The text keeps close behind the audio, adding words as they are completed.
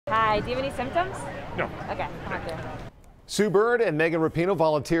Hi, do you have any symptoms? No. Okay, come on through. Sue Bird and Megan Rapinoe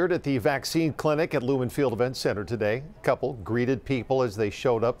volunteered at the vaccine clinic at Lumen Field Event Center today. A couple greeted people as they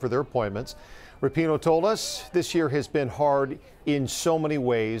showed up for their appointments. Rapinoe told us this year has been hard in so many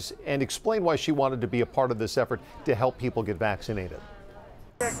ways and explained why she wanted to be a part of this effort to help people get vaccinated.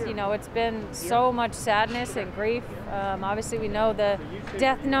 You know, it's been so much sadness and grief. Obviously, we know the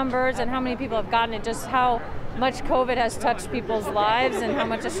death numbers and how many people have gotten it, just how much COVID has touched people's lives and how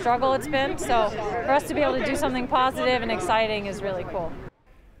much a struggle it's been. So for us to be able to do something positive and exciting is really cool.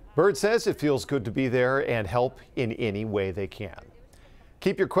 Bird says it feels good to be there and help in any way they can.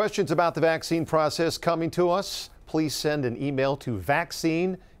 Keep your questions about the vaccine process coming to us. Please send an email to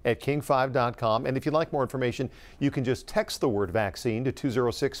vaccine@king5.com. And if you'd like more information, you can just text the word vaccine to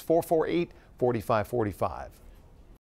 206-448-4545.